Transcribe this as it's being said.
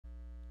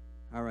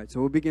All right, so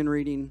we'll begin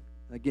reading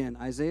again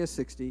Isaiah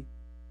 60,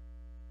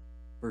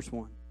 verse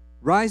 1.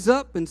 Rise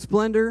up in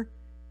splendor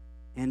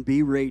and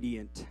be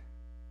radiant,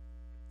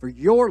 for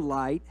your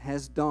light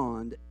has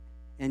dawned,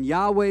 and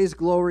Yahweh's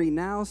glory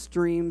now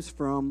streams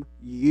from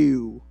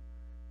you.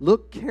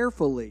 Look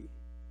carefully.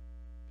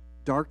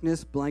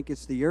 Darkness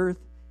blankets the earth,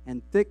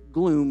 and thick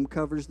gloom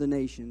covers the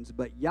nations.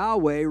 But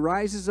Yahweh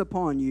rises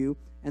upon you,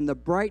 and the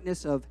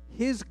brightness of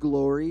his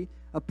glory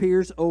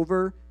appears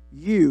over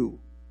you.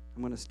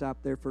 I'm going to stop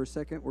there for a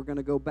second. We're going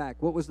to go back.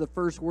 What was the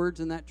first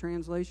words in that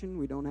translation?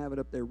 We don't have it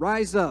up there.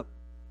 Rise up.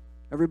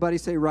 Everybody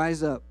say,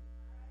 rise up.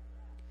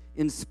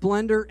 In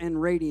splendor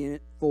and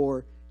radiant,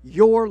 for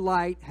your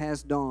light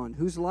has dawned.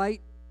 Whose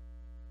light?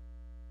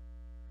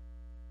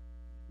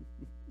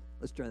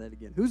 Let's try that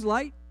again. Whose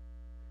light?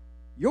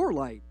 Your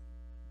light.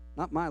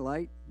 Not my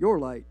light. Your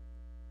light.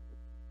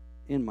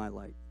 In my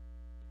light.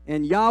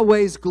 And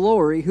Yahweh's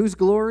glory. Whose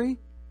glory?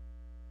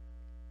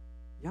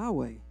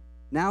 Yahweh.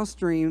 Now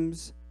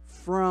streams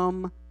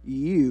from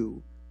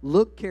you.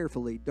 Look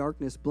carefully.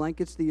 Darkness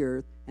blankets the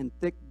earth, and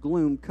thick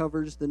gloom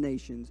covers the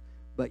nations.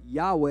 But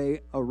Yahweh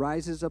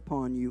arises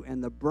upon you,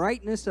 and the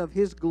brightness of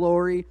his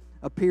glory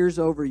appears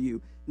over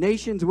you.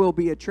 Nations will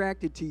be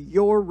attracted to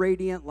your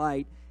radiant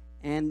light,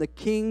 and the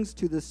kings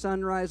to the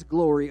sunrise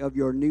glory of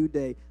your new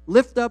day.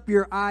 Lift up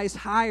your eyes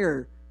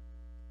higher.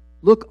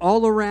 Look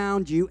all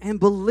around you and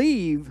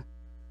believe,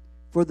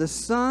 for the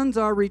sons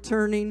are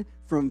returning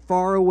from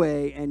far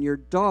away, and your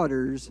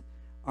daughters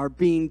are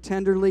being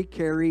tenderly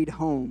carried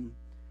home.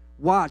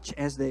 Watch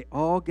as they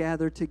all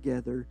gather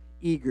together,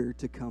 eager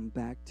to come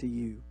back to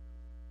you.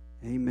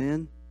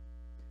 Amen.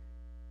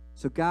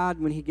 So God,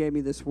 when he gave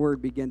me this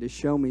word, began to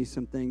show me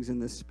some things in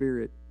the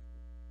Spirit.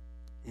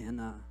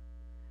 And I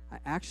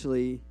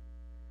actually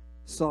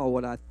saw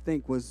what I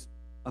think was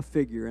a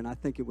figure, and I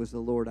think it was the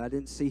Lord. I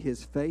didn't see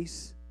his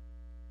face,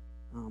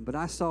 but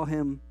I saw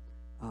him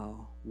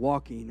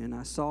walking, and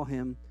I saw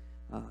him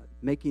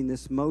making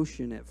this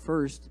motion at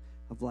first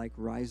of like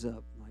rise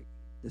up, like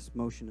this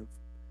motion of,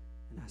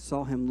 and I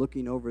saw him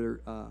looking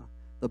over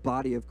the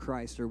body of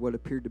Christ, or what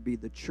appeared to be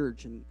the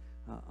church, and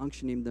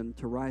unctioning them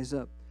to rise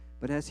up.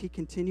 But as he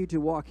continued to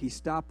walk, he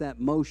stopped that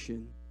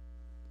motion,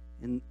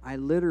 and I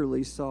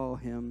literally saw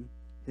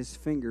his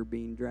finger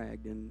being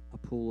dragged in a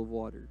pool of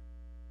water.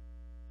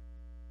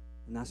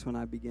 And that's when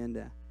I began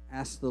to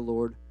ask the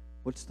Lord,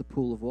 what's the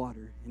pool of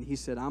water? And he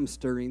said, I'm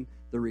stirring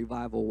the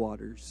revival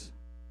waters.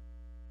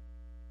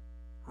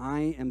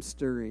 I am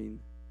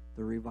stirring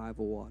the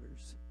revival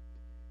waters.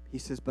 He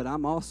says, but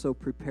I'm also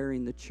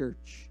preparing the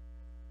church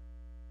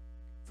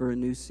for a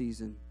new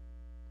season.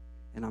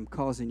 And I'm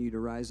causing you to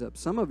rise up.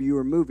 Some of you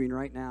are moving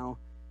right now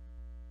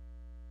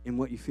in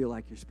what you feel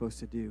like you're supposed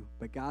to do.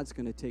 But God's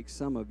going to take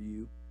some of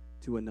you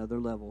to another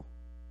level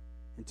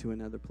and to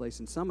another place.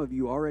 And some of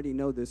you already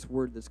know this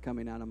word that's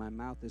coming out of my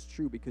mouth is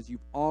true, because you've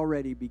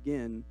already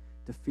begun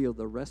to feel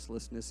the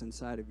restlessness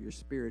inside of your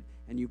spirit,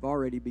 and you've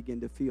already begun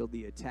to feel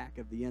the attack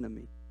of the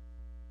enemy.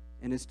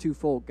 And it's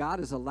twofold. God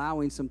is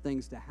allowing some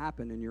things to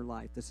happen in your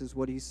life. This is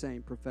what he's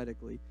saying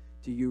prophetically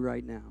to you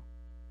right now.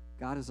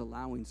 God is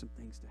allowing some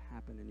things to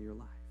happen in your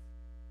life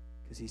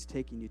because he's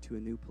taking you to a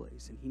new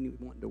place, and he's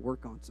wanting to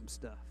work on some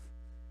stuff.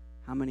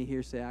 How many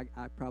here say,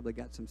 I probably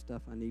got some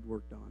stuff I need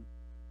worked on?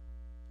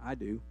 I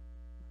do.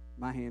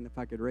 My hand, if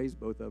I could raise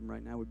both of them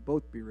right now, would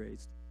both be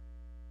raised.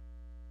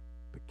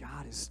 But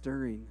God is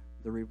stirring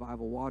the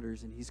revival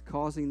waters, and he's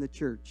causing the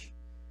church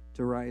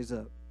to rise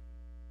up.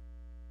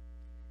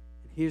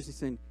 And here's the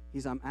thing.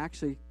 I'm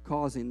actually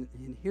causing,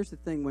 and here's the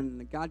thing,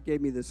 when God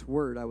gave me this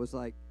word, I was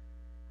like,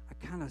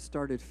 I kind of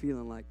started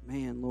feeling like,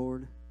 man,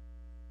 Lord,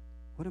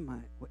 am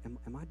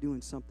I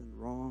doing something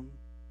wrong?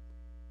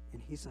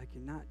 And he's like,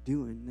 you're not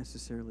doing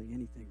necessarily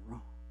anything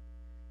wrong.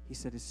 He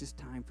said, it's just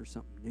time for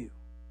something new.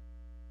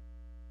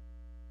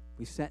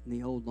 We sat in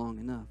the old long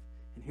enough.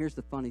 And here's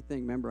the funny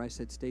thing. Remember I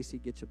said Stacy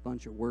gets a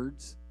bunch of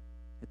words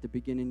at the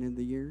beginning of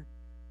the year?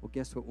 Well,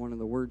 guess what one of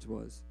the words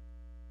was?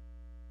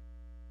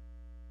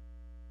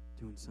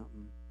 Doing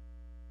something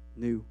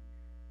new.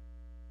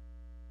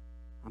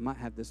 I might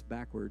have this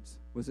backwards.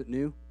 Was it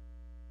new?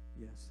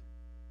 Yes.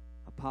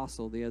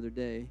 Apostle the other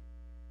day,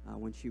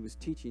 when she was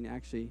teaching,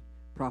 actually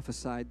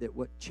prophesied that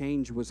what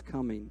change was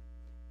coming.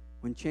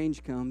 When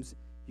change comes,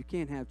 you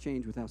can't have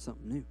change without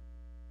something new.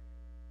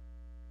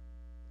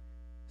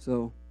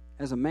 So,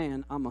 as a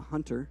man, I'm a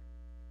hunter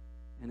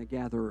and a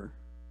gatherer.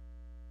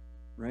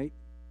 Right?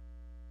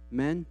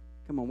 Men,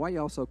 come on, why are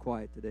y'all so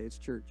quiet today? It's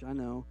church. I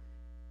know.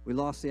 We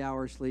lost the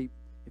hour of sleep.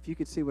 If you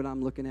could see what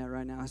I'm looking at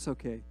right now, it's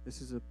okay.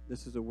 This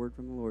is a word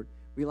from the Lord.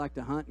 We like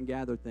to hunt and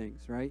gather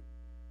things, right?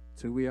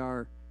 It's who we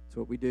are. It's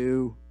what we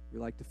do. We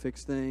like to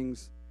fix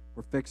things.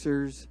 We're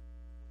fixers.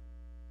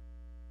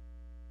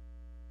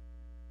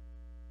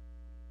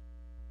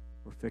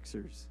 We're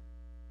fixers.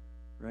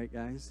 Right,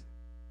 guys?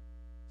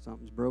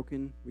 Something's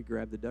broken, we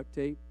grab the duct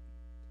tape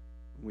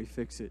and we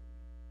fix it.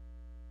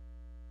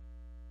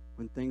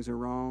 When things are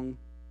wrong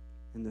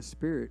in the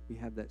spirit, we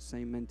have that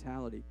same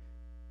mentality.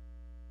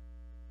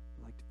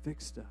 We like to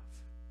fix stuff.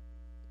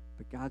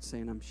 But God's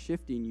saying, I'm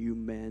shifting you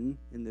men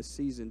in this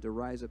season to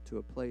rise up to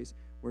a place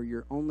where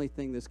your only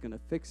thing that's going to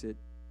fix it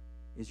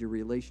is your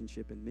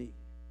relationship in me.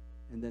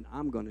 And then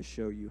I'm going to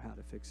show you how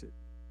to fix it.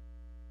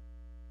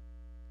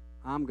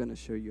 I'm going to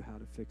show you how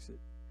to fix it.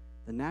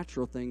 The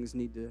natural things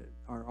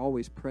are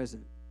always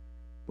present,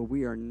 but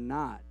we are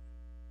not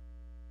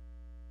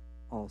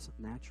all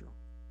natural.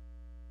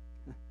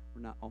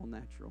 We're not all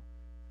natural.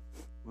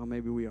 Well,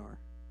 maybe we are.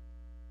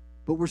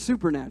 But we're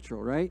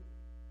supernatural, right?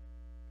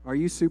 Are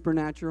you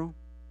supernatural?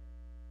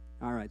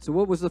 All right, so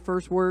what was the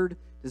first word?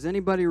 Does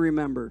anybody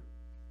remember?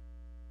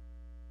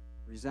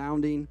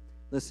 Resounding.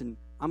 Listen,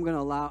 I'm going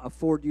to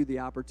afford you the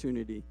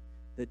opportunity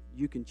that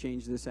you can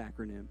change this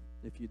acronym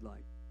if you'd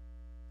like,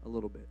 a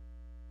little bit.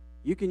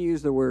 You can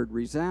use the word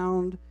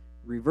resound,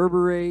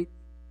 reverberate,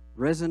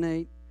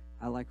 resonate.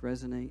 I like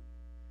resonate.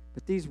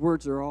 But these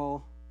words are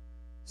all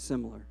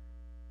similar.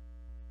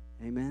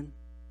 Amen?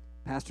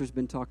 Pastor's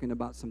been talking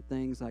about some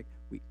things like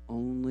we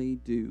only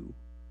do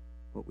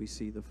what we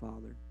see the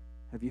Father.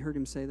 Have you heard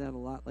him say that a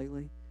lot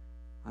lately?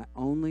 I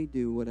only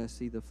do what I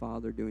see the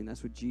Father doing.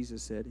 That's what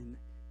Jesus said.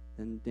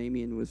 And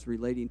Damien was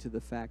relating to the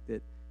fact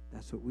that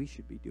that's what we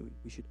should be doing.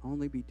 We should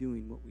only be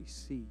doing what we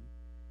see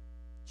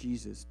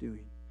Jesus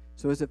doing.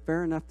 So is it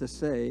fair enough to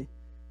say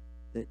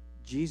that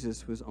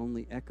Jesus was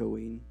only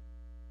echoing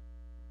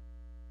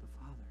the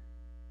Father?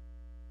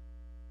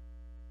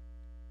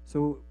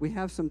 So we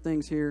have some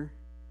things here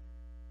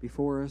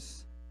before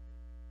us.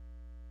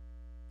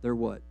 They're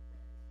what?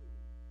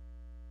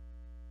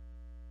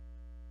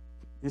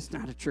 It's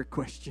not a trick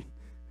question.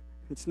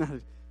 It's not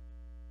a...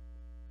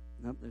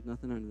 Nope, there's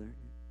nothing under there.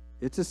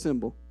 It's a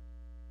symbol.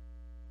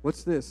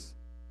 What's this?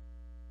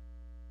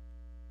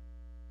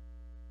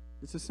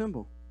 It's a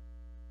symbol.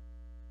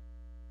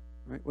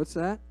 Right? What's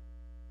that?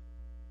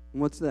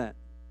 And what's that?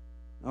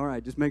 All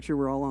right, just make sure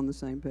we're all on the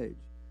same page.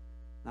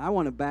 Now, I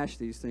want to bash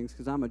these things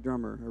because I'm a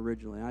drummer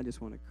originally. I just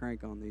want to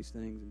crank on these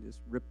things and just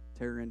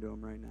tear into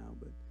them right now.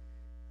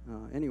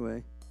 But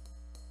anyway.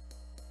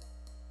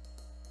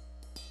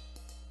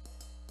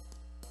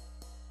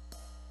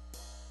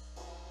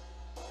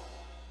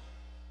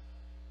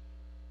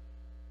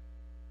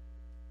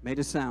 Made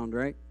a sound,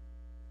 right?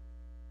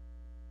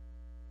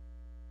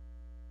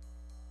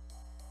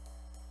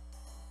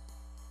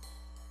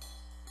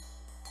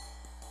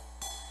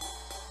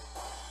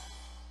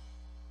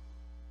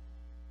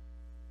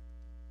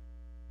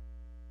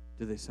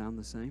 Do they sound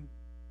the same?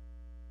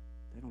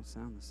 They don't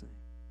sound the same.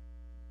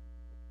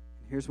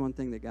 And here's one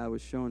thing that God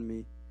was showing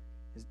me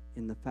is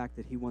in the fact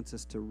that he wants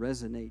us to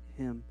resonate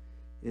him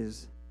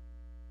is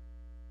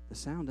the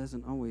sound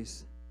doesn't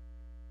always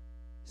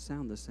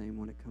sound the same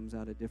when it comes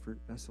out of different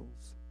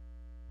vessels.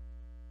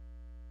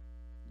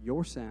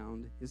 Your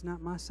sound is not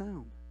my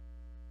sound.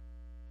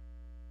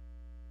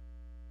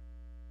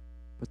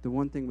 But the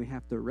one thing we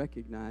have to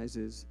recognize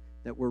is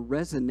that we're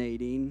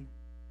resonating.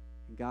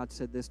 And God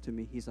said this to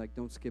me. He's like,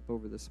 don't skip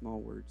over the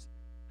small words.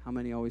 How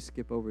many always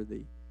skip over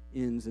the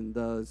ins and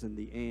does and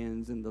the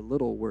ands and the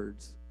little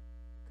words?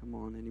 Come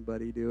on,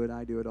 anybody do it?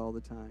 I do it all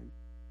the time.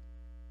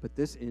 But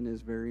this in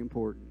is very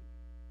important.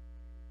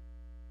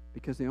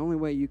 Because the only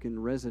way you can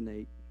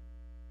resonate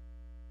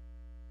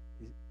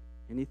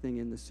anything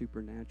in the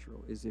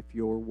supernatural is if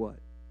you're what?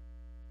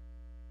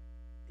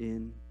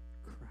 In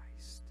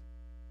Christ.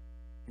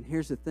 And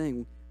here's the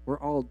thing. We're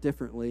all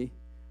differently.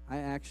 I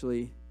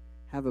actually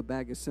have a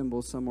bag of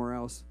cymbals somewhere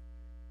else.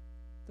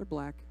 They're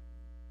black.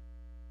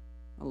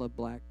 I love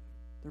black.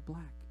 They're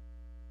black.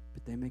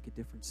 But they make a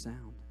different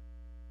sound.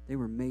 They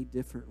were made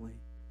differently.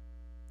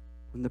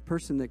 When the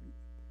person that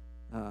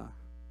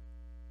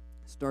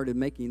started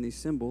making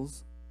these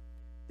cymbals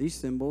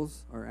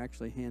are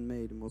actually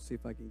handmade, and we'll see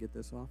if I can get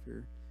this off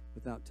here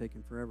without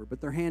taking forever. But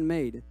they're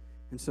handmade,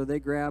 and so they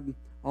grab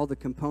all the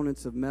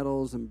components of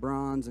metals and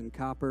bronze and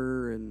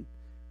copper and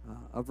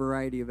a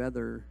variety of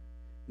other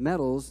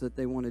metals that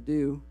they want to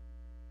do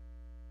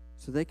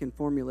so they can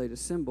formulate a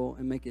cymbal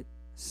and make it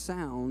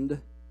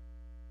sound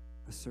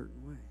a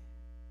certain way,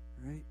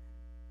 right?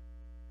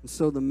 And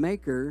so the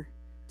maker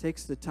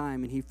takes the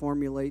time and he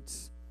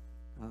formulates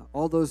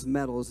all those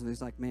metals, and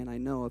he's like, man, I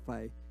know if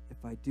I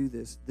do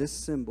this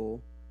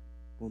cymbal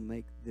will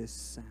make this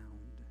sound.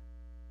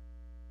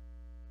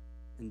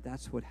 And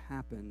that's what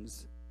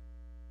happens.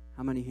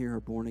 How many here are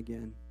born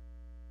again?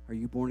 Are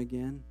you born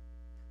again?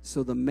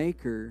 So the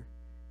maker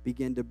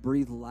began to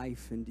breathe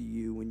life into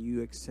you when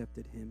you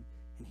accepted him.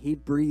 And he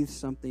breathed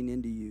something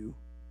into you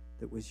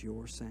that was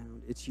your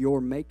sound. It's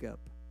your makeup.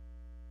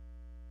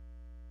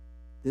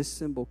 This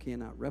cymbal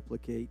cannot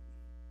replicate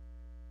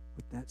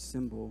what that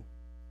cymbal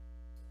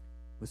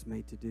was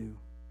made to do.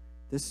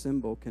 This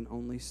cymbal can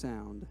only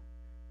sound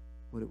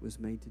what it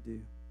was made to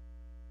do.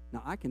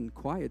 Now, I can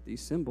quiet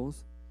these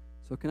cymbals.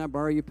 So can I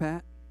borrow you,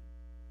 Pat?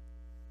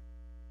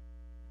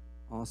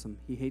 Awesome.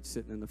 He hates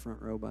sitting in the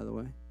front row, by the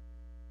way.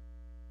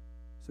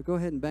 So go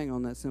ahead and bang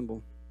on that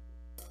cymbal.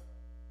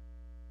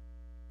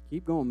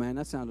 Keep going, man.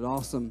 That sounded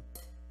awesome.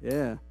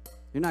 Yeah.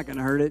 You're not going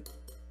to hurt it.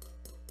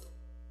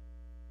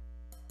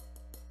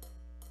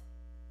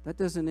 That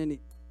doesn't any...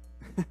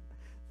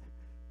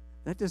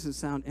 That doesn't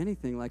sound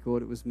anything like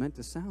what it was meant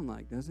to sound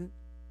like, does it?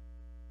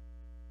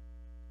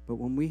 But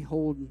when we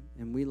hold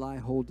and we lie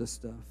hold to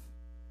stuff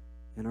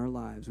in our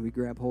lives, we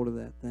grab hold of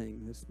that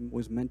thing. This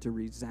was meant to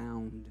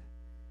resound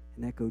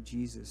and echo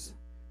Jesus,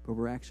 but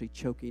we're actually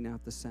choking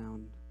out the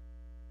sound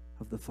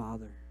of the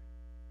Father.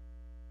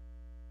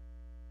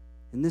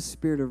 In this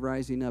spirit of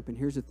rising up, and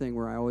here's the thing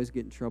where I always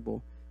get in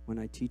trouble when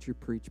I teach or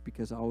preach,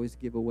 because I always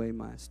give away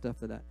my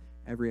stuff that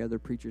every other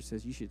preacher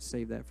says, you should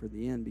save that for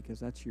the end because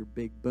that's your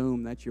big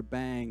boom, that's your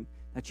bang,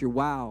 that's your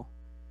wow.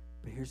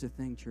 But here's the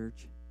thing,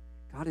 church.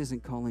 God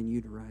isn't calling you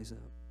to rise up.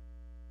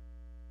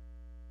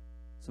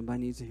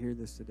 Somebody needs to hear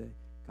this today.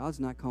 God's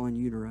not calling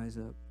you to rise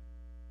up.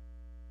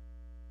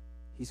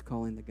 He's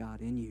calling the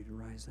God in you to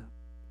rise up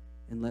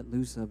and let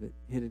loose of it.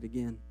 Hit it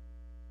again.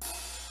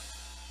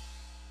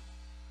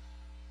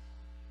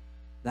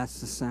 That's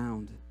the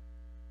sound.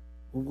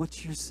 Well,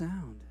 what's your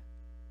sound?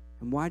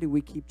 And why do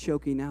we keep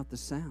choking out the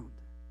sound?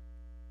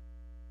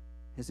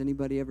 Has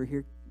anybody ever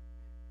here,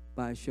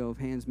 by a show of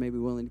hands, maybe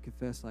willing to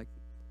confess, like,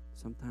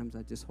 sometimes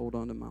I just hold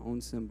on to my own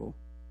cymbal?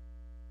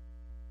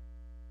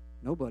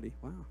 Nobody.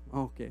 Wow.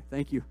 Okay.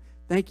 Thank you.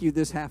 Thank you,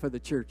 this half of the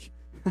church.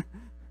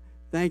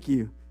 Thank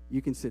you.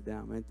 You can sit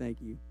down, man.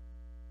 Thank you.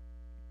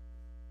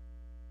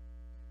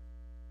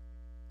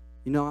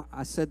 You know,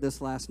 I said this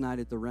last night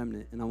at the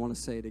Remnant, and I want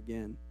to say it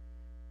again.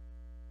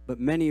 But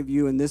many of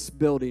you in this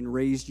building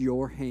raised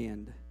your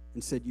hand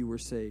and said you were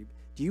saved.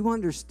 Do you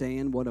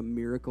understand what a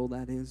miracle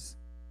that is?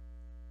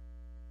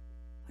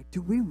 Like,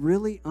 do we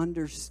really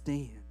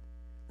understand?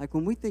 Like,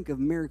 when we think of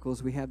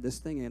miracles, we have this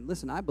thing. And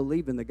listen, I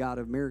believe in the God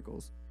of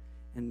miracles.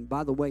 And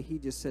by the way, he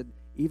just said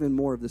even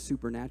more of the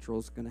supernatural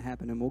is going to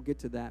happen. And we'll get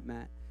to that,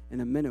 Matt, in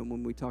a minute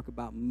when we talk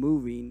about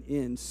moving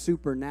in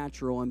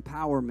supernatural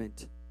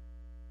empowerment.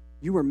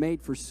 You were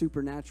made for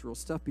supernatural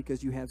stuff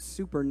because you have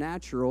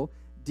supernatural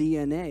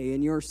DNA,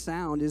 and your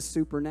sound is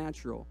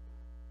supernatural.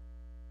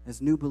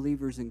 As new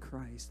believers in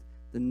Christ,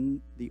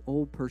 the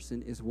old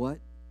person is what?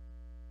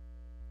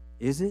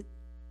 Is it?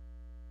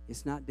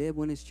 It's not dead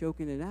when it's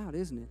choking it out,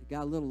 isn't it? It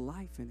got a little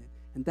life in it.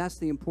 And that's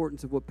the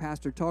importance of what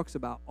Pastor talks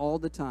about all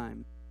the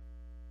time.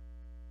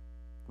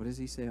 What does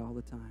he say all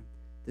the time?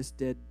 This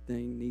dead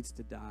thing needs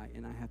to die,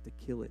 and I have to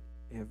kill it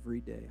every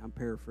day. I'm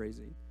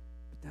paraphrasing.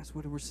 But that's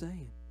what we're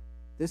saying.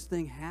 This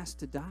thing has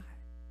to die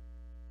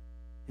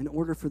in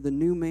order for the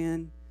new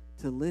man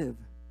to live.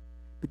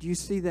 But you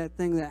see that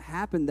thing that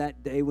happened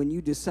that day when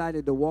you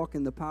decided to walk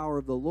in the power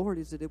of the Lord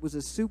is that it was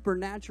a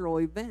supernatural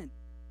event.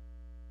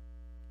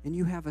 And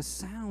you have a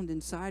sound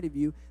inside of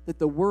you that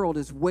the world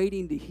is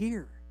waiting to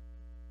hear.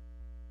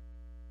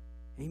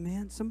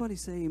 Amen? Somebody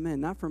say amen.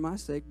 Not for my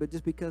sake, but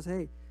just because,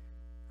 hey,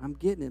 I'm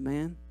getting it,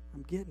 man.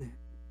 I'm getting it.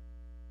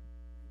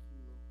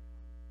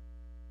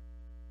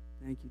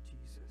 Thank you, Jesus.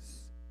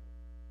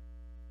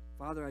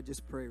 Father, I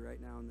just pray right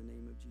now in the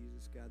name of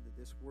Jesus, God, that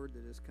this word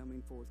that is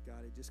coming forth,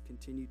 God, it just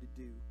continue to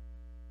do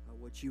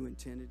what you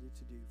intended it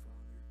to do, Father.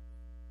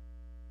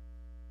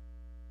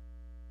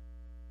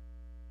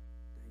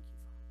 Thank you,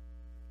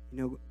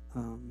 Father. You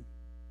know,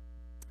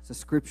 it's a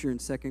scripture in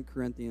 2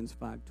 Corinthians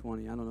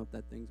 5:20. I don't know if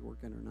that thing's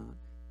working or not.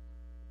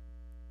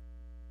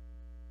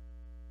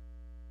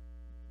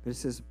 But it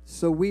says,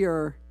 so we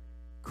are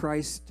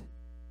Christ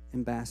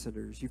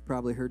ambassadors. You've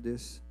probably heard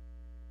this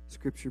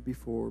scripture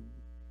before.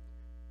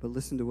 But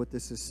listen to what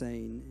this is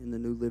saying in the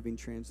New Living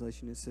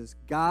Translation. It says,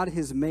 God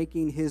is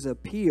making his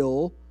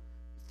appeal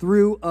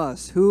through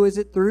us. Who is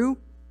it through?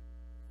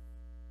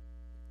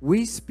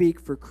 We speak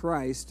for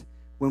Christ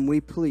when we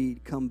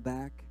plead, come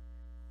back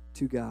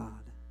to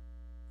God.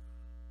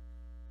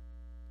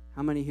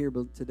 How many here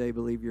today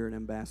believe you're an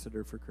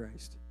ambassador for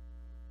Christ?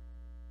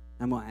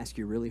 I'm going to ask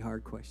you a really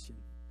hard question.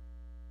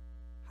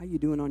 How you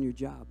doing on your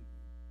job?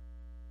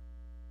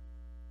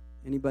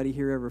 Anybody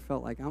here ever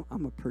felt like,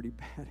 I'm a pretty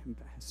bad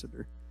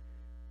ambassador?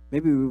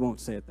 Maybe we won't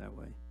say it that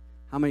way.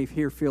 How many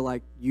here feel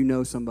like you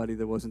know somebody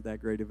that wasn't that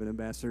great of an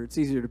ambassador? It's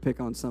easier to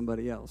pick on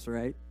somebody else,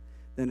 right,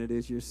 than it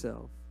is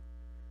yourself.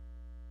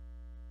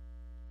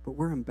 But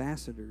we're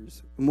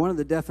ambassadors. And one of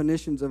the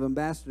definitions of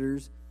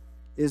ambassadors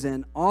is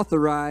an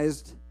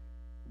authorized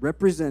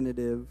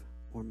representative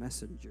or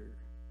messenger.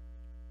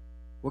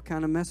 What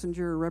kind of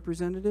messenger or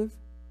representative?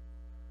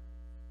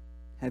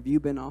 Have you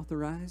been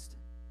authorized?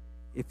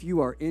 If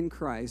you are in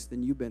Christ,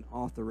 then you've been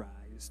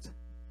authorized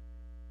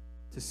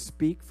to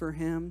speak for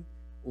him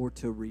or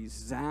to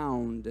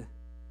resound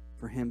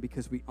for him,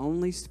 because we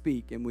only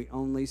speak and we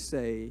only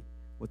say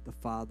what the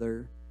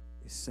Father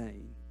is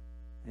saying.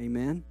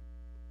 Amen?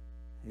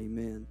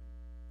 Amen.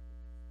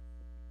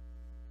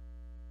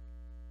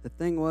 The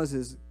thing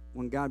is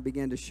when God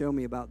began to show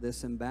me about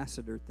this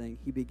ambassador thing,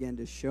 he began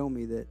to show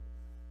me that,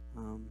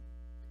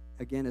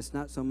 again, it's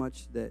not so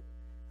much that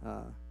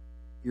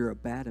you're a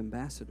bad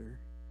ambassador.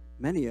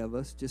 Many of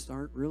us just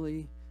aren't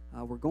really,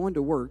 we're going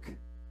to work.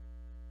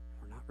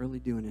 We're not really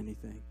doing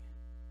anything.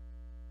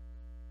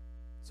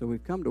 So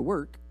we've come to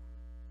work,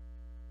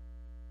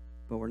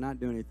 but we're not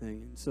doing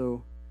anything. And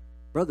so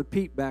Brother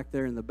Pete back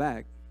there in the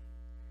back,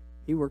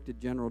 he worked at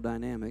General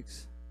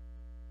Dynamics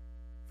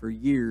for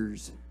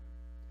years.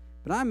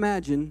 But I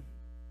imagine,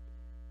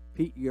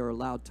 Pete, you're a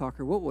loud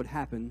talker, what would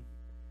happen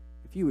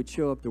if you would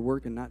show up to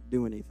work and not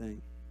do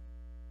anything?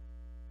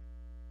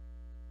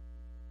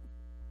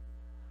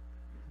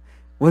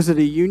 Was it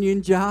a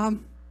union job?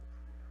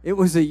 It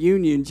was a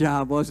union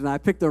job, wasn't it? I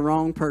picked the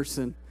wrong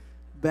person.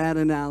 Bad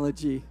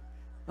analogy.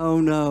 Oh,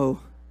 no.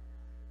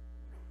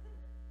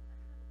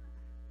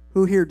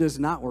 Who here does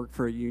not work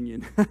for a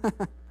union?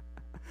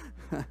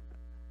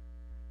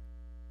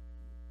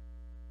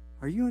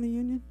 Are you in a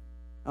union?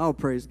 Oh,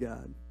 praise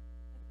God.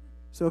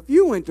 So if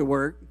you went to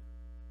work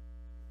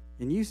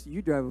and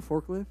you drive a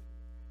forklift,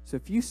 so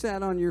if you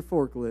sat on your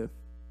forklift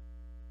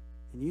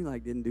and you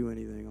didn't do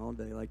anything all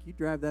day, you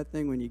drive that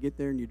thing when you get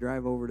there and you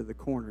drive over to the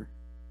corner,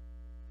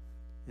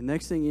 and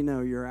next thing you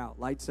know, you're out,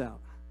 lights out.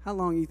 How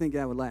long do you think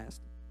that would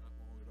last? Not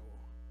long at all.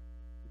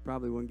 You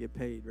probably wouldn't get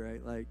paid,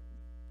 right?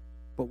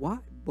 But why?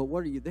 But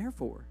what are you there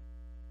for?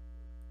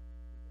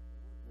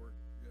 Work,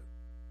 yeah.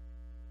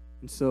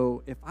 And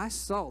so if I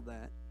saw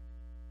that,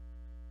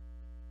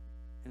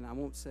 and I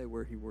won't say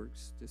where he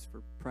works just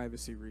for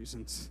privacy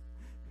reasons,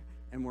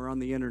 and we're on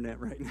the internet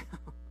right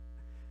now,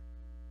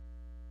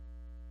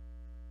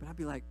 but I'd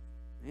be like,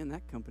 man,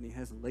 that company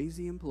has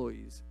lazy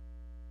employees,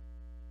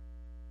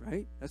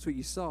 right? That's what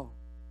you saw.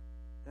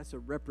 That's a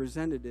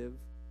representative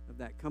of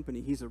that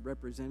company. He's a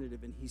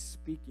representative, and he's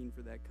speaking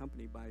for that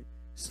company by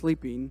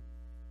sleeping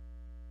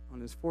on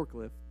his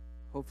forklift,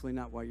 hopefully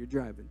not while you're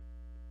driving,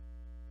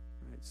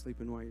 right?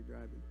 Sleeping while you're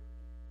driving.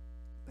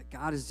 But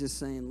God is just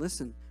saying,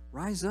 listen,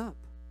 rise up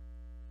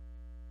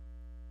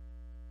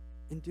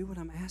and do what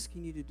I'm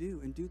asking you to do,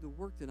 and do the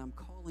work that I'm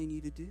calling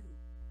you to do.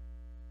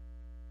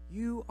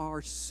 You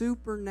are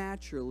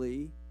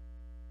supernaturally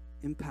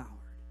empowered.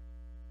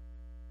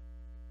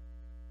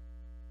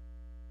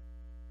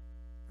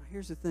 Now,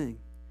 here's the thing.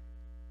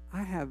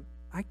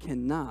 I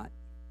cannot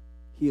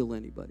heal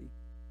anybody.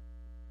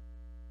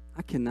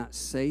 I cannot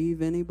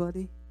save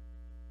anybody.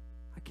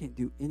 I can't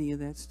do any of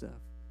that stuff.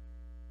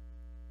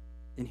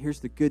 And here's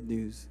the good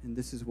news, and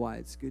this is why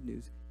it's good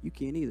news. You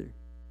can't either.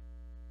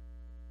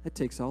 That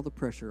takes all the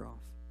pressure off.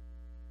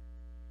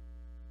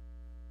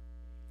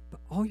 But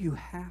all you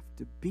have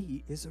to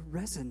be is a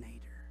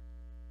resonator.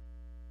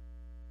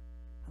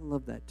 I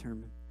love that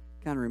term.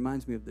 It kind of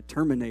reminds me of the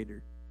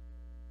Terminator.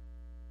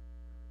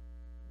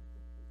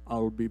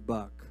 I'll be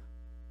back.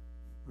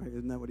 Right?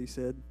 Isn't that what he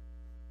said?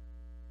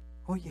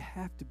 All you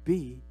have to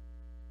be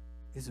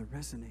is a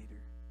resonator.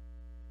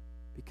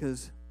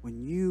 Because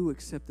when you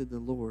accepted the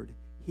Lord,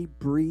 he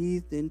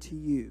breathed into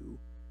you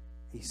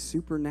a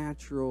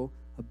supernatural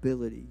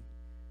ability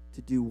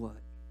to do what?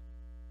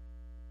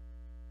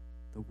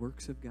 The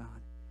works of God.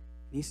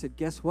 And he said,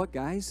 guess what,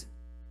 guys?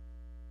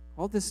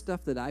 All this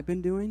stuff that I've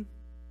been doing,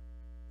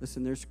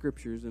 listen, there's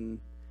scriptures, and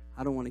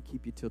I don't want to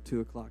keep you till 2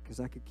 o'clock, because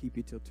I could keep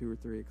you till 2 or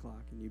 3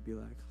 o'clock, and you'd be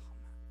like,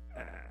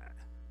 oh,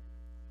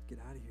 get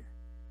out of here.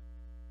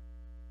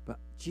 But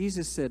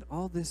Jesus said,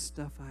 all this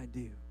stuff I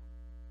do.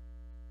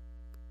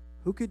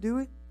 Who could do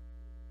it?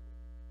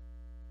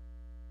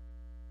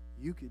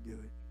 You could do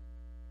it.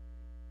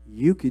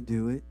 You could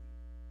do it.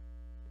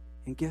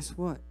 And guess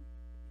what?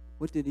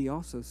 What did he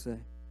also say?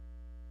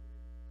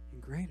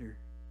 And greater.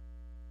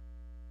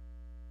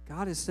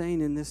 God is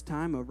saying in this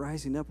time of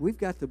rising up, we've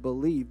got to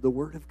believe the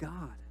Word of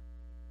God.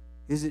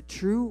 Is it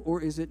true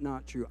or is it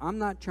not true? I'm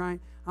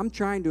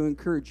trying to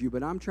encourage you,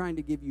 but I'm trying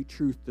to give you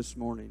truth this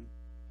morning,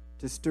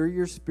 to stir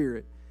your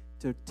spirit,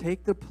 to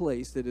take the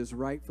place that is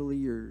rightfully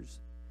yours.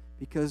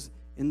 Because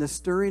in the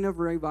stirring of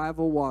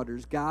revival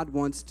waters, God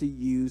wants to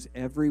use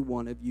every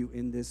one of you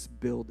in this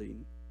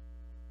building.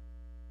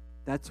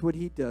 That's what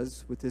he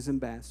does with his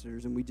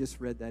ambassadors, and we just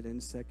read that in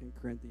 2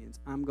 Corinthians.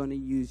 I'm going to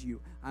use you.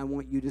 I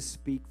want you to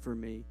speak for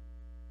me.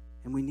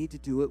 And we need to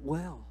do it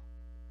well.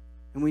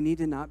 And we need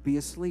to not be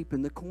asleep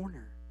in the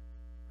corner,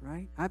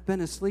 right? I've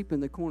been asleep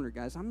in the corner,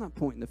 guys. I'm not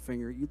pointing the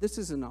finger at you. This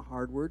isn't a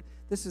hard word.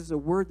 This is a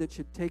word that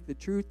should take the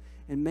truth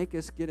and make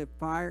us get a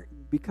fire,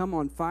 become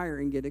on fire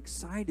and get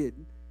excited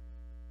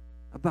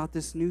about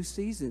this new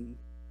season.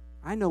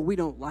 I know we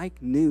don't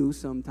like new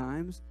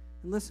sometimes.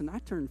 And listen, I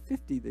turned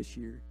 50 this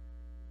year.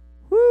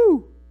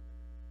 Woo!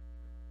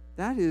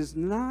 That is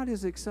not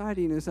as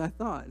exciting as I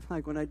thought.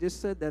 Like when I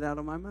just said that out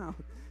of my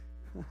mouth.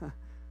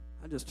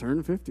 I just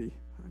turned 50.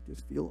 I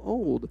just feel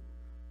old.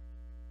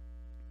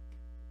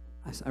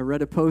 I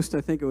read a post,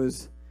 I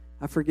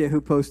forget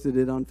who posted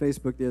it on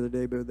Facebook the other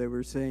day, but they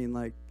were saying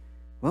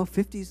well,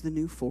 50 is the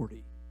new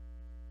 40.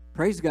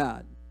 Praise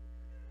God.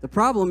 The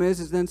problem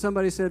is then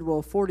somebody said,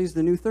 well, 40 is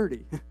the new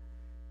 30.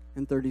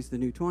 And 30 is the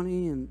new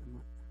 20. And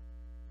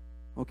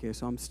okay,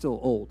 so I'm still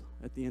old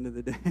at the end of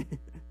the day.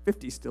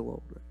 50 is still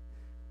old, right?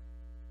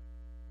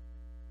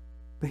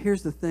 But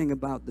here's the thing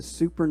about the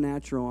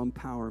supernatural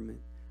empowerment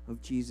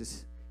of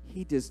Jesus.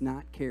 He does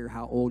not care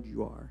how old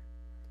you are.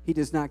 He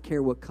does not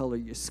care what color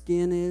your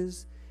skin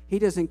is. He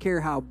doesn't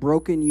care how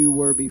broken you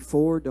were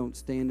before. Don't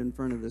stand in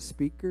front of the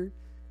speaker.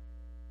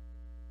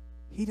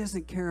 He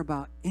doesn't care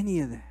about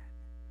any of that.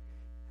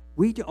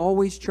 We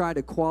always try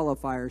to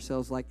qualify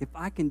ourselves like, if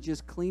I can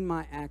just clean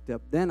my act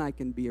up, then I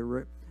can be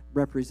a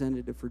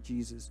representative for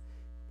Jesus.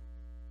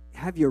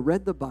 Have you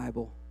read the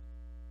Bible?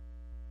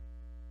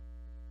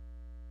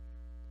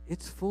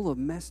 It's full of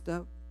messed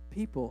up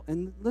people.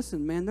 And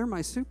listen, man, they're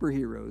my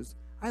superheroes.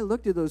 I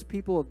looked at those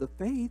people of the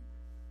faith,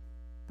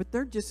 but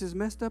they're just as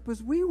messed up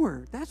as we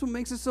were. That's what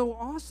makes it so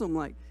awesome.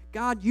 Like,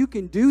 God, you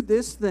can do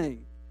this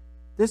thing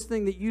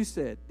that you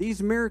said,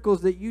 these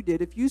miracles that you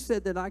did. If you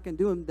said that I can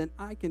do them, then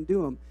I can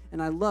do them.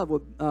 And I love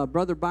what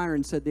Brother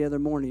Byron said the other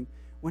morning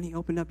when he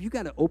opened up. You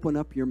got to open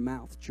up your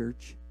mouth,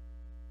 church.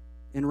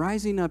 And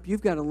rising up,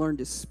 you've got to learn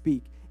to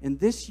speak. And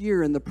this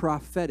year in the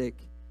prophetic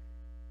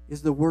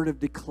is the word of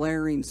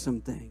declaring some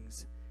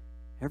things.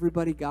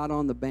 Everybody got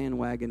on the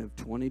bandwagon of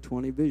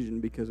 2020 vision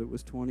because it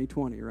was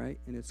 2020, right?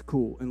 And it's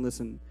cool. And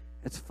listen,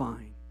 it's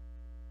fine.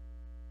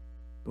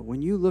 But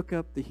when you look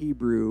up the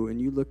Hebrew and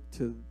you look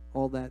to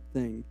all that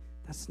thing,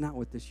 that's not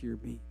what this year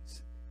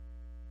means.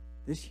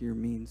 This year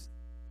means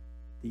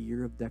the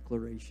year of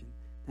declaration.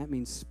 That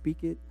means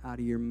speak it out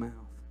of your mouth.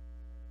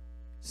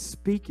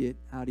 Speak it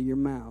out of your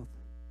mouth.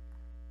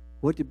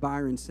 What did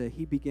Byron say?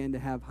 He began to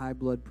have high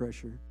blood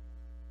pressure,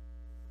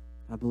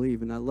 I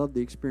believe. And I love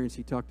the experience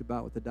he talked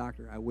about with the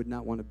doctor. I would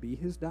not want to be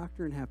his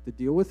doctor and have to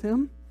deal with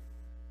him,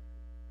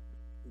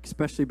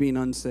 especially being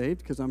unsaved,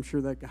 because I'm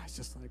sure that guy's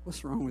just like,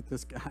 what's wrong with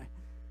this guy?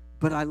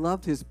 But I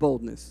loved his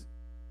boldness.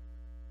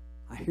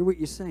 I hear what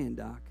you're saying,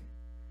 Doc,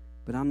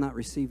 but I'm not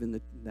receiving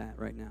that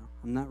right now.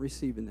 I'm not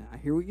receiving that. I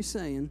hear what you're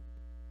saying.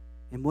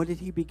 And what did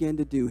he begin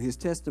to do? His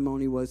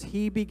testimony was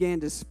he began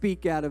to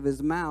speak out of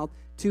his mouth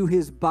to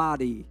his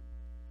body.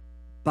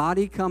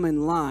 Body, come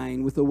in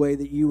line with the way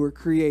that you were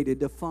created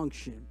to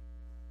function.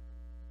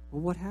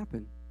 Well, what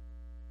happened?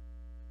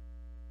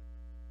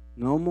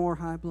 No more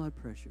high blood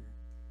pressure.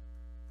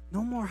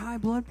 No more high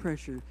blood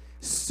pressure.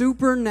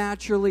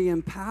 Supernaturally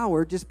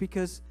empowered just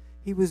because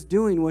he was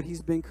doing what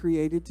he's been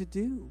created to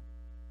do.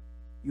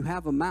 You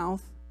have a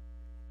mouth,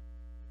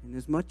 and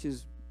as much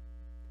as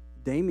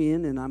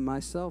Damien and I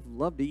myself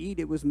love to eat,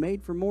 it was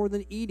made for more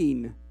than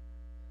eating.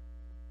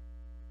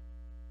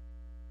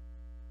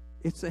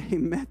 It's a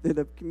method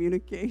of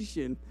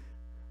communication.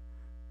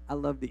 I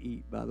love to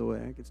eat, by the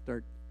way. I could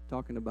start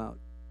talking about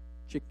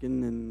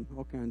chicken and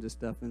all kinds of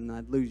stuff, and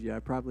I'd lose you. I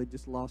probably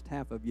just lost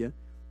half of you.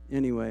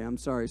 Anyway, I'm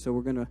sorry. So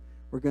we're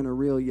gonna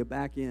reel you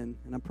back in,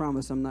 and I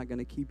promise I'm not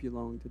gonna keep you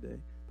long today.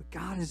 But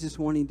God is just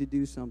wanting to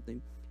do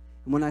something.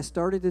 And when I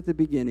started at the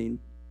beginning,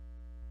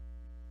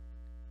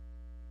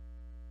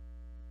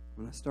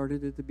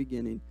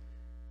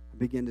 I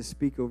began to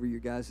speak over your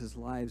guys'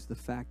 lives the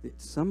fact that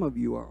some of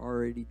you are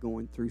already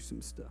going through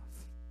some stuff.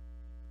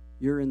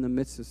 You're in the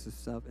midst of some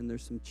stuff, and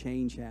there's some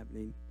change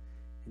happening,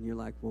 and you're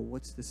like, well,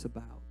 what's this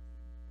about?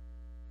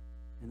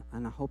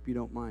 And I hope you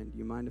don't mind. Do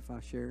you mind if I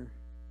share?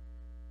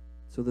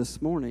 So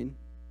this morning,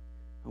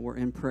 we're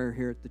in prayer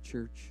here at the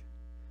church,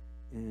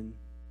 and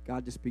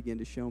God just began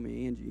to show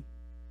me Angie.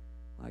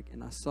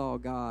 And I saw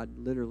God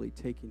literally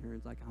taking her.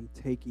 It's like, I'm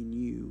taking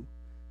you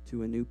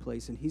to a new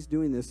place. And he's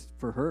doing this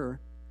for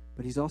her,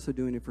 but he's also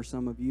doing it for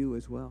some of you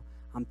as well.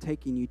 I'm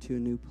taking you to a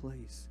new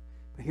place.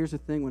 But here's the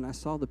thing. When I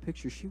saw the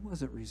picture, she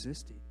wasn't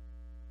resisting.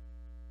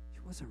 She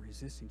wasn't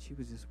resisting. She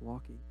was just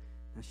walking.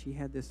 Now, she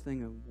had this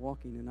thing of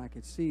walking, and I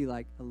could see,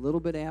 a little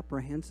bit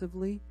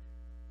apprehensively,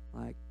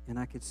 and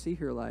I could see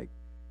her,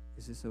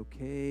 is this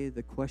okay?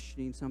 The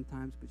questioning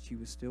sometimes, but she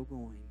was still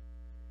going.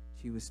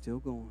 She was still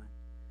going,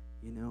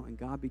 and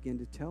God began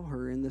to tell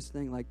her in this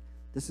thing,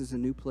 this is a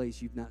new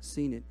place. You've not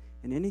seen it.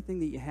 And anything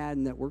that you had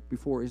in that worked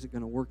before isn't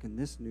going to work in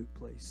this new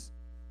place,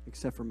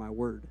 except for my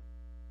word,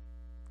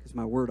 because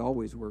my word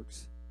always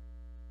works.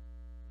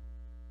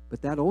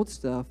 But that old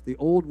stuff, the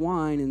old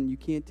wine, and you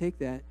can't take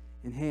that,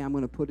 and hey, I'm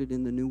going to put it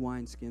in the new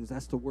wineskins.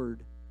 That's the word.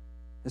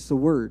 That's the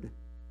word.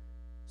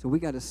 So we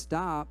got to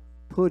stop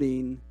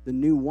putting the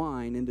new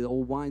wine into the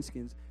old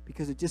wineskins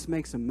because it just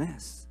makes a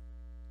mess.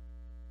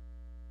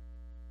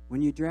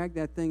 When you drag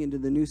that thing into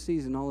the new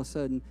season, all of a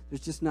sudden, there's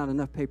just not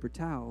enough paper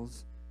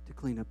towels to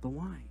clean up the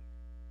wine.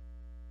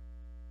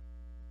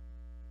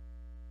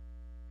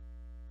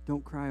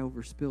 Don't cry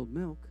over spilled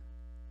milk.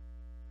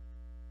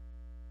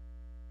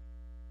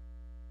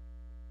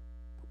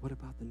 But what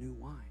about the new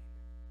wine?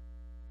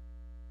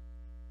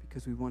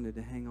 Because we wanted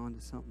to hang on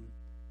to something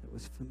that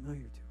was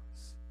familiar to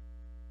us.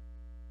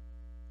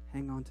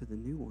 Hang on to the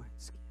new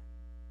wineskin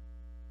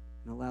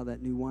and allow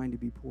that new wine to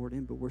be poured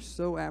in. But we're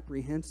so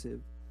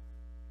apprehensive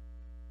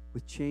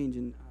with change.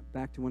 And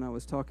back to when I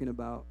was talking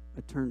about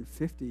I turned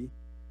 50,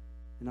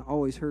 and I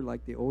always heard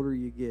the older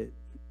you get,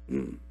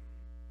 the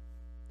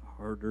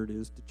harder it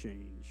is to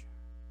change.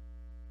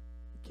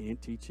 You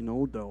can't teach an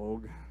old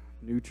dog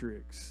new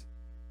tricks.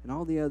 And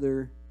all the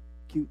other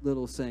cute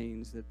little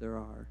sayings that there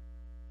are.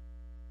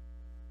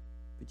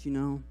 But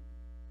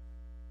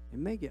it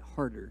may get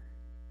harder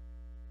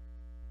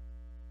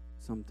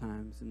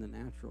sometimes in the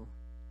natural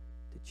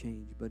to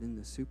change, but in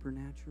the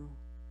supernatural,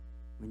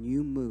 when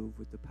you move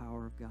with the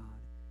power of God,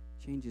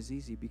 change is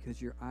easy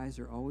because your eyes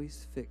are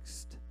always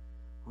fixed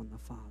on the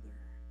Father.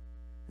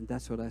 And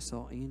that's what I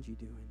saw Angie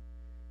doing.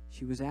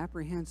 She was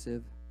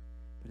apprehensive,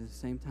 But at the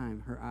same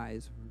time, her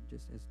eyes were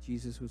just as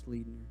Jesus was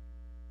leading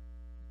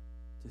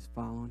her, just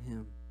following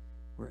him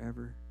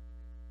wherever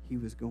he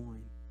was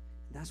going.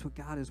 And that's what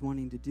God is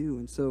wanting to do.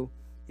 And so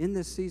in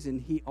this season,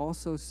 he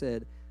also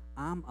said,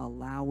 I'm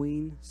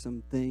allowing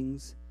some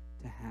things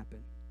to happen.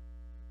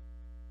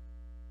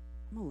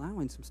 I'm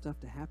allowing some stuff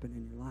to happen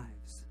in your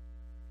lives.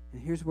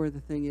 And here's where the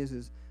thing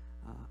is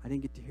I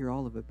didn't get to hear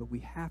all of it, but we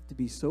have to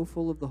be so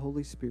full of the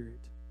Holy Spirit.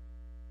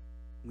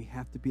 We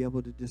have to be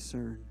able to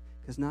discern,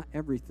 because not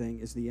everything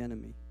is the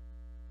enemy.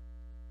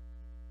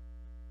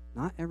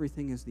 Not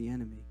everything is the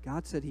enemy.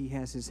 God said he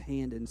has his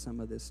hand in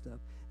some of this stuff.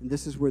 And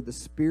this is where the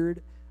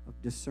spirit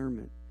of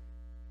discernment.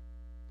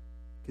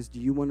 Because do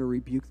you want to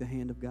rebuke the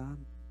hand of God?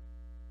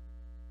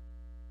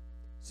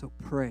 So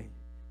pray.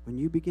 When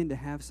you begin to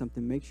have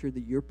something, make sure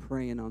that you're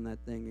praying on that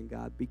thing, and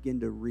God, begin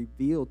to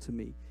reveal to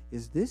me,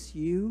 is this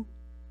you?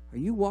 Are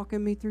you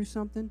walking me through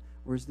something,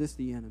 or is this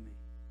the enemy?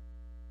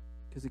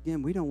 Because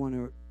again, we don't want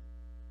to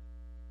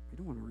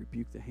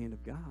rebuke the hand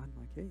of God.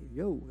 Like, hey,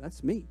 yo,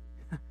 that's me.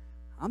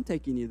 I'm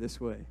taking you this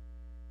way.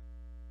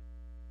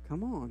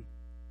 Come on.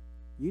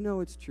 You know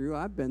it's true.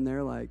 I've been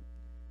there. Like,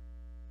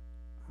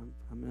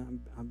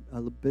 I'm a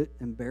little bit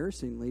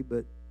embarrassingly,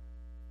 but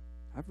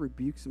I've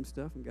rebuked some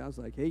stuff, and God's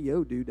like, hey,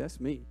 yo, dude, that's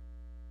me.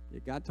 Yeah,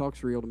 God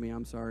talks real to me.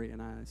 I'm sorry.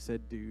 And I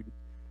said, dude.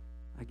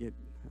 I get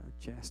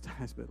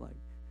chastised, but like,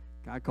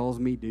 God calls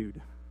me dude.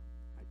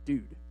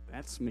 Dude,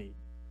 that's me.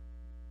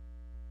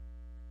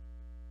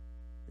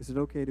 Is it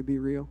okay to be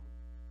real?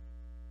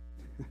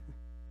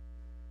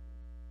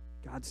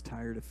 God's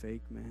tired of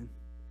fake, man.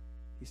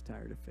 He's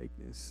tired of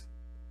fakeness.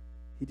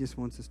 He just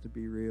wants us to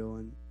be real.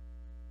 And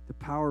the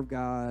power of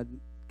God,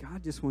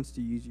 God just wants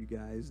to use you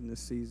guys in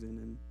this season.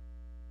 And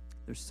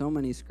there's so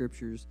many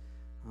scriptures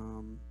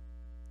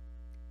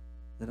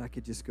that I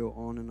could just go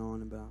on and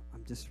on about.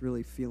 I'm just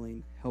really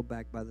feeling held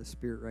back by the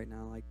Spirit right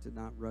now. I like to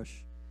not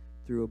rush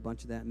through a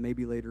bunch of that. And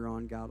maybe later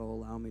on God will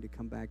allow me to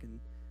come back and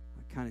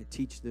kind of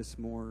teach this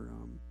more.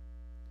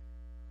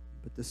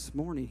 But this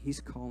morning, he's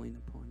calling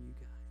upon you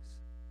guys.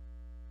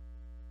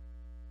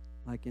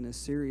 Like in a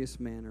serious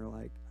manner,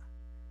 like,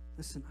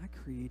 listen, I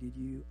created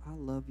you. I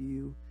love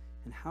you.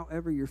 And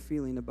however you're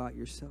feeling about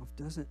yourself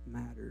doesn't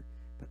matter.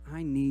 But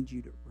I need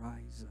you to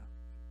rise up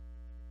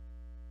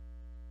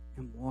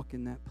and walk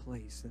in that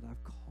place that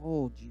I've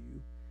called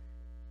you.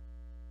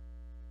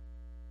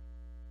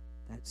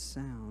 That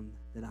sound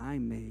that I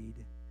made,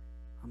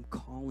 I'm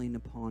calling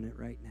upon it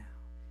right now.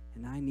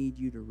 And I need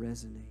you to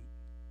resonate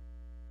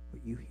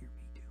what you hear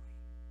me doing.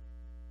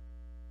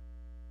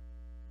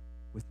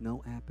 With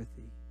no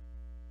apathy,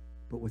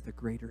 but with a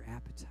greater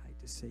appetite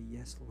to say,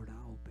 yes, Lord,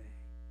 I'll obey.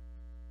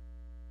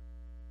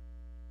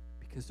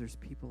 Because there's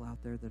people out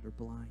there that are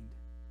blind.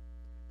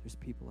 There's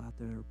people out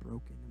there that are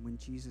broken. And when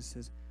Jesus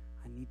says,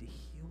 I need to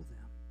heal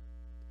them,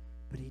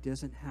 but he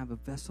doesn't have a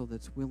vessel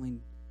that's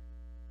willing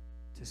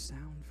to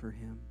sound for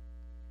him,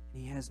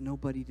 and he has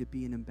nobody to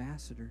be an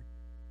ambassador,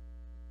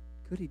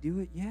 could he do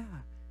it? Yeah.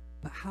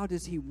 But how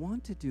does he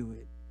want to do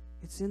it?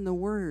 It's in the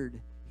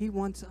Word. He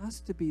wants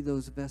us to be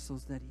those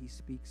vessels that he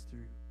speaks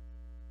through.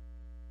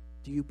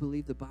 Do you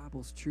believe the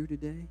Bible's true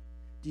today?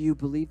 Do you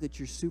believe that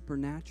you're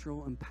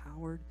supernatural,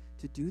 empowered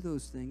to do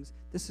those things?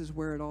 This is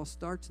where it all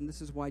starts, and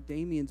this is why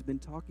Damien's been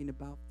talking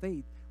about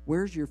faith.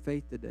 Where's your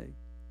faith today?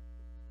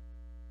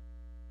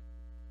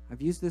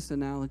 I've used this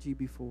analogy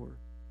before.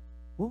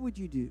 What would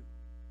you do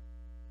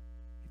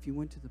if you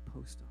went to the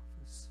post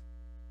office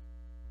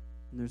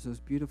and there's those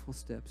beautiful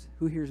steps?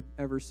 Who here's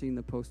ever seen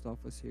the post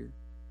office here?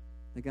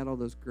 They got all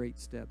those great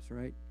steps,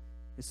 right?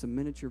 It's a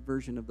miniature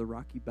version of the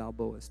Rocky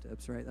Balboa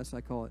steps, right? That's what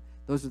I call it.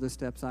 Those are the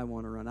steps I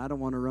want to run. I don't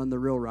want to run the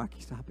real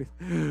Rocky stop.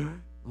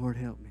 Lord,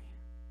 help me.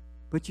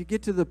 But you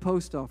get to the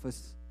post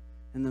office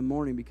in the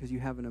morning because you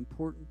have an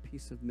important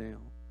piece of mail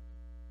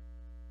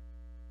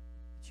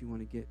that you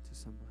want to get to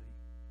somebody.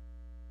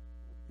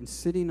 And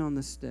sitting on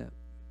the step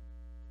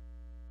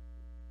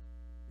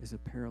is a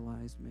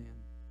paralyzed man.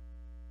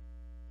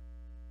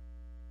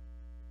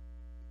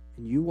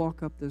 And you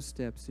walk up those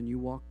steps and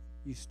you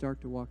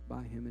start to walk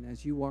by him. And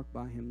as you walk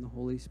by him, the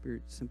Holy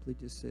Spirit simply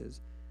just says,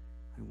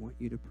 I want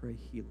you to pray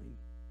healing.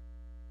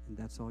 And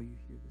that's all you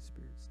hear the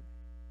Spirit say.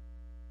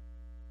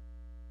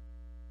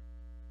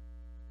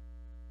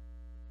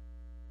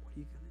 What are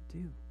you going to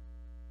do?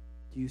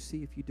 Do you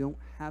see, if you don't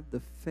have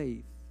the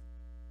faith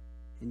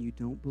and you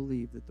don't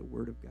believe that the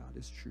Word of God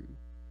is true,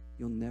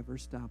 you'll never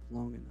stop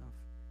long enough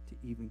to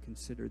even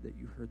consider that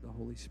you heard the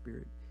Holy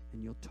Spirit,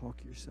 and you'll talk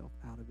yourself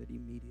out of it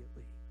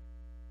immediately.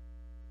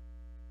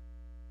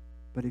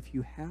 But if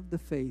you have the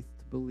faith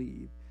to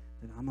believe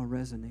that I'm a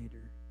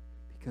resonator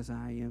because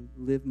I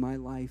live my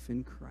life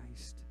in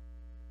Christ,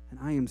 and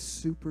I am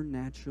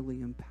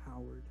supernaturally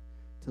empowered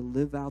to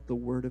live out the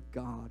Word of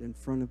God in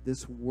front of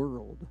this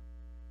world,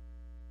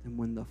 then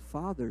when the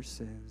Father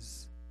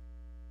says,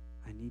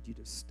 I need you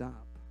to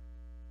stop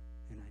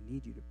and I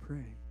need you to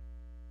pray,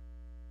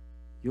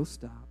 you'll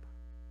stop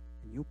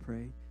and you'll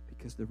pray,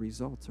 because the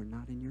results are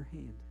not in your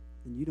hand.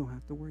 And you don't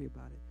have to worry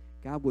about it.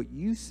 God, what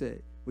you say,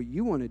 what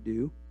you want to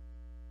do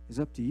is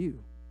up to you.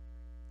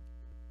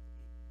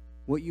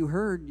 What you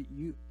heard,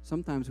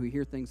 sometimes we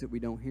hear things that we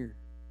don't hear.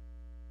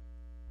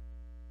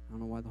 I don't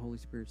know why the Holy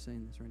Spirit's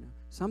saying this right now.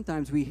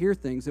 Sometimes we hear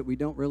things that we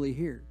don't really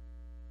hear.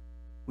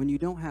 When you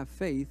don't have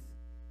faith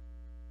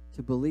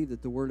to believe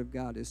that the Word of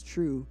God is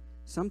true,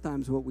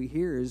 sometimes what we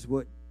hear is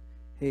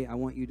hey, I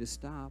want you to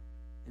stop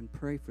and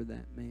pray for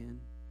that man,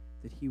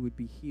 that he would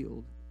be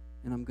healed,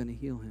 and I'm going to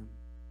heal him.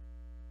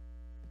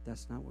 But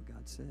that's not what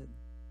God said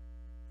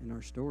in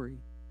our story.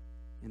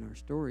 In our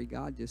story,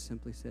 God just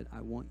simply said,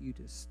 I want you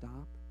to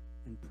stop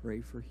and pray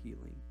for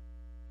healing.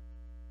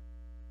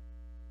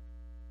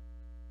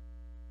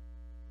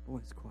 Boy,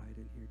 it's quiet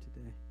in here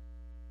today.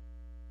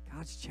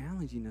 God's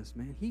challenging us,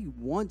 man. He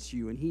wants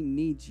you and He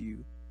needs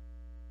you.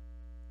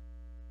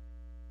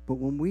 But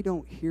when we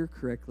don't hear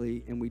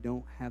correctly and we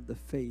don't have the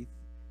faith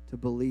to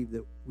believe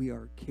that we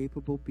are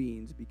capable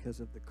beings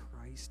because of the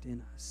Christ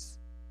in us,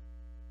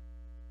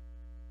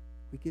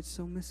 we get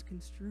so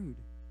misconstrued.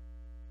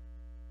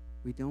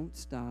 We don't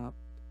stop,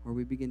 or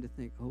we begin to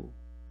think, oh,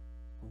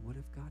 well, what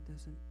if God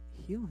doesn't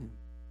heal him?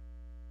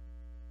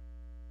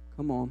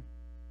 Come on.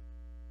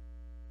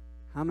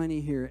 How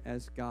many here,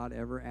 has God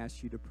ever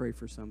asked you to pray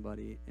for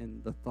somebody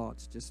and the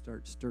thoughts just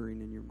start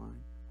stirring in your mind?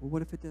 Well,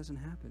 what if it doesn't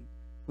happen?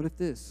 What if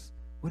this?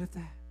 What if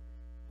that?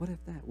 What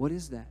if that? What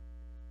is that?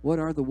 What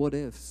are the what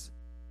ifs?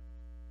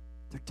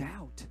 They're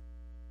doubt.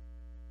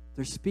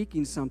 They're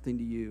speaking something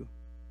to you.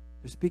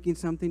 They're speaking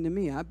something to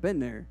me. I've been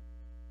there.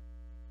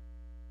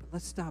 But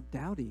let's stop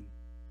doubting.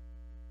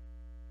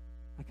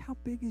 Like, how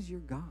big is your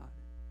God?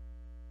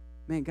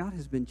 Man, God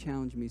has been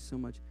challenging me so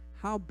much.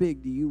 How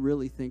big do you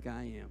really think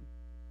I am?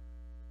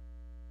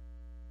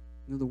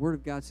 You know, the Word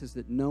of God says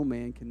that no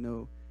man can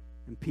know.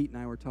 And Pete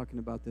and I were talking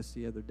about this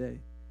the other day.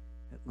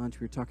 At lunch,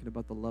 we were talking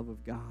about the love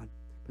of God.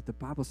 But the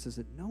Bible says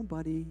that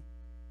nobody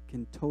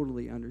can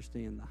totally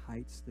understand the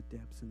heights, the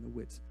depths, and the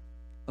widths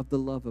of the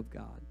love of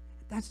God.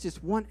 That's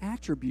just one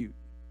attribute.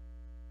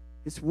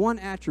 It's one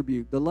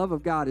attribute. The love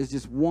of God is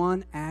just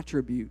one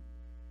attribute.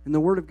 And the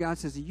Word of God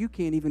says that you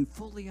can't even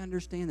fully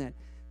understand that.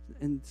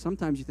 And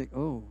sometimes you think,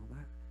 oh,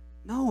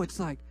 no, it's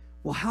like,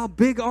 well, how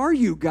big are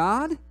you,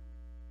 God?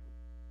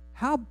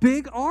 How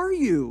big are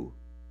you?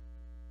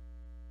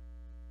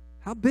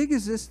 How big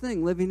is this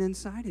thing living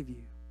inside of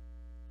you?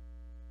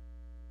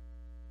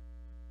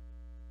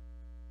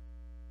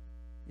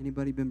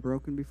 Anybody been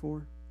broken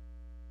before?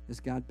 Is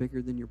God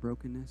bigger than your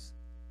brokenness?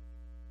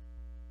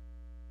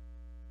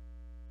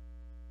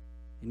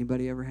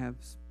 Anybody ever have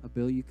a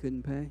bill you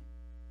couldn't pay?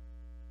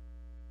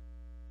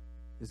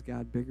 Is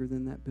God bigger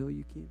than that bill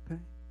you can't pay?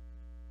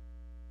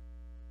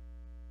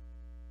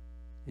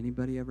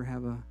 Anybody ever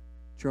have a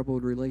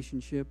troubled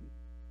relationship,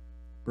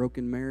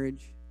 broken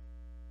marriage?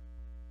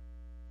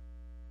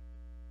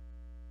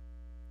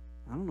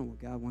 I don't know what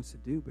God wants to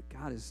do, but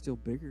God is still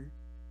bigger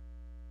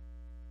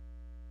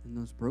than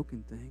those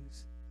broken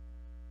things.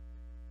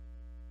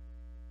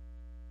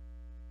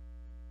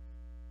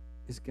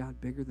 Is God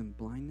bigger than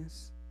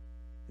blindness?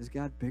 Is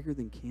God bigger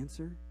than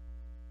cancer?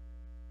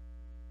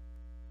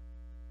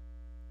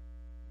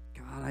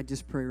 God, I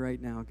just pray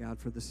right now, God,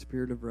 for the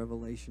spirit of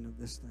revelation of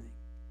this thing.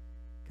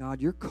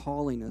 God, you're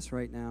calling us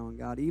right now, and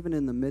God, even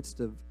in the midst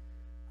of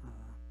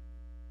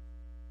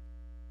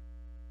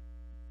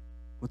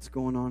what's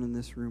going on in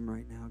this room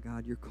right now,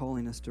 God, you're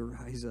calling us to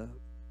rise up.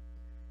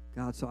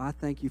 God, so I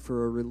thank you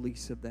for a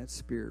release of that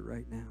spirit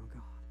right now,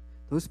 God.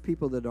 Those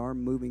people that are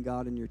moving,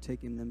 God, and you're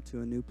taking them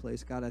to a new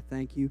place, God, I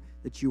thank you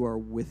that you are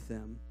with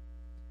them.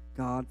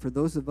 God, for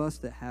those of us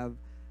that have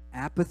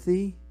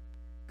apathy,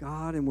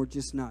 God, and we're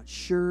just not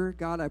sure,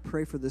 God, I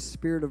pray for the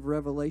spirit of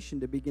revelation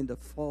to begin to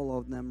fall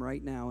on them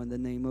right now in the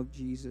name of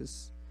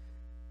Jesus.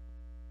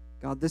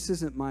 God, this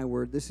isn't my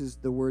word. This is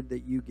the word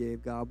that you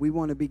gave, God. We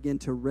want to begin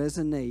to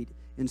resonate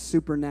in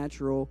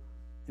supernatural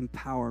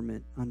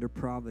empowerment under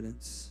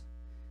Providence.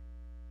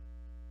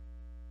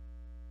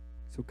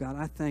 So, God,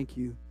 I thank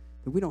you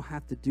that we don't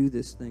have to do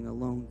this thing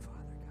alone,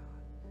 Father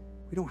God.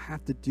 We don't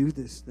have to do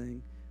this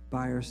thing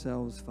by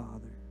ourselves,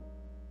 Father.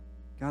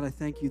 God, I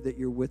thank you that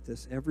you're with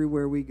us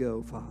everywhere we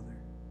go, Father.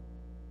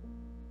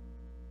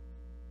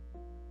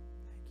 Thank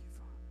you,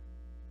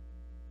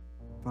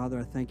 Father. Father,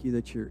 I thank you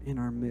that you're in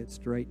our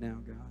midst right now,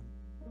 God.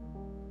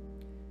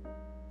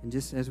 And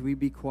just as we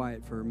be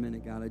quiet for a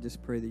minute, God, I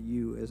just pray that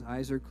you, as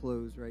eyes are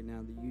closed right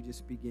now, that you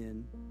just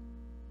begin,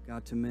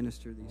 God, to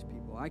minister to these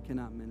people. I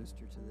cannot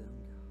minister to them,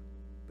 God,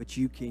 but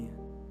you can.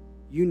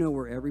 You know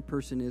where every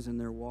person is in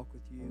their walk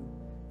with you,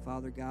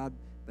 Father God,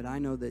 but I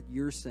know that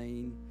you're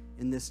saying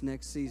in this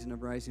next season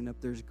of rising up,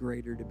 there's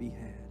greater to be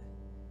had.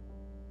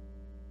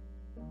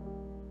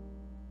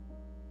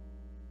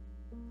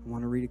 I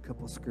want to read a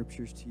couple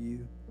scriptures to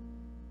you.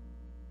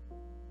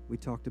 We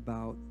talked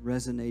about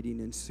resonating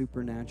in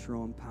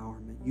supernatural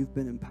empowerment. You've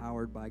been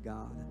empowered by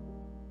God.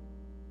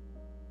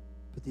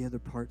 But the other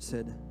part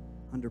said,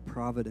 under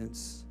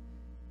providence.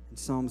 And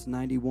Psalms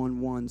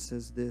 91:1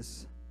 says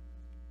this,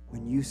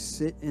 when you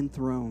sit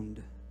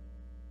enthroned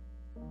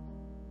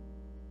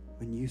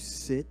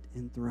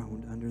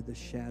under the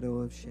shadow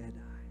of Shaddai,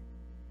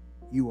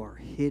 you are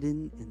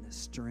hidden in the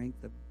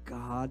strength of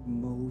God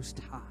Most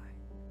High.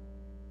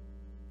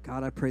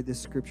 God, I pray this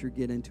scripture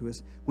get into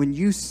us. When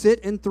you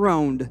sit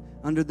enthroned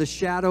under the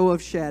shadow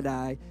of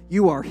Shaddai,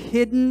 you are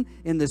hidden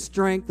in the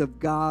strength of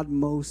God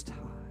Most High.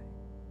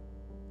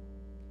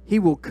 He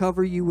will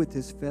cover you with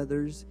His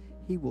feathers.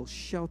 He will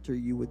shelter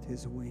you with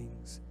His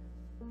wings.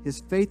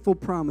 His faithful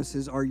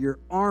promises are your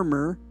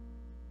armor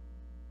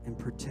and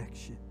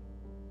protection.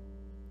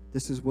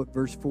 This is what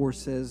verse 4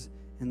 says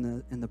in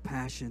the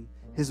Passion.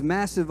 His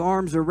massive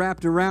arms are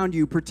wrapped around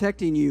you,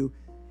 protecting you.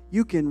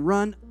 You can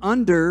run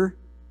under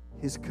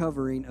His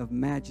covering of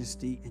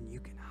majesty, and you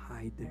can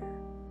hide there.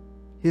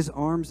 His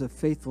arms of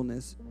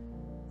faithfulness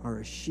are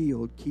a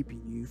shield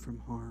keeping you from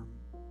harm.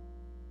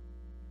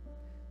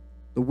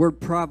 The word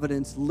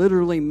providence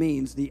literally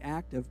means the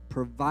act of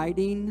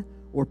providing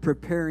or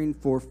preparing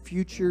for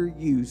future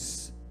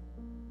use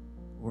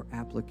or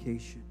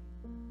application.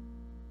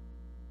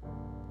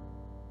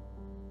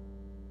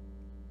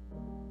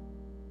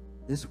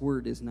 This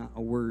word is not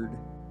a word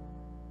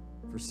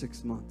for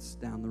 6 months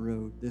down the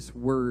road. This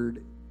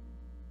word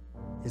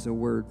is a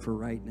word for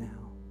right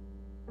now.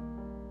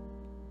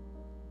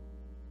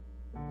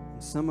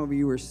 And some of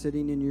you are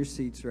sitting in your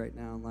seats right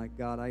now and like,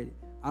 God, I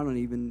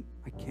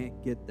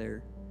can't get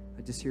there.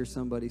 I just hear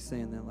somebody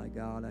saying that, like,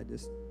 God,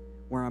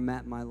 where I'm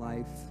at in my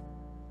life,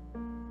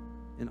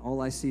 and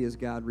all I see is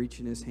God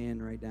reaching His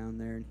hand right down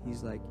there, and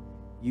He's like,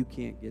 you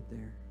can't get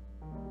there,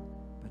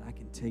 but I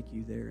can take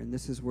you there. And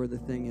this is where the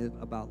thing is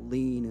about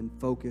lean and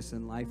focus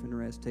and life and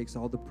rest takes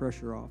all the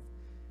pressure off.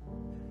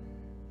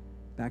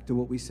 Back to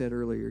what we said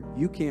earlier,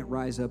 you can't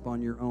rise up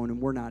on your own,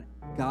 and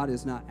God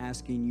is not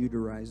asking you to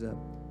rise up.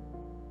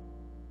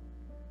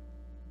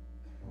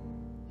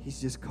 He's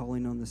just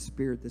calling on the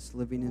Spirit that's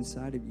living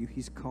inside of you.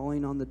 He's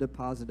calling on the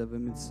deposit of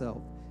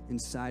Himself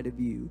inside of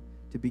you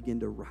to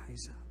begin to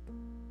rise up.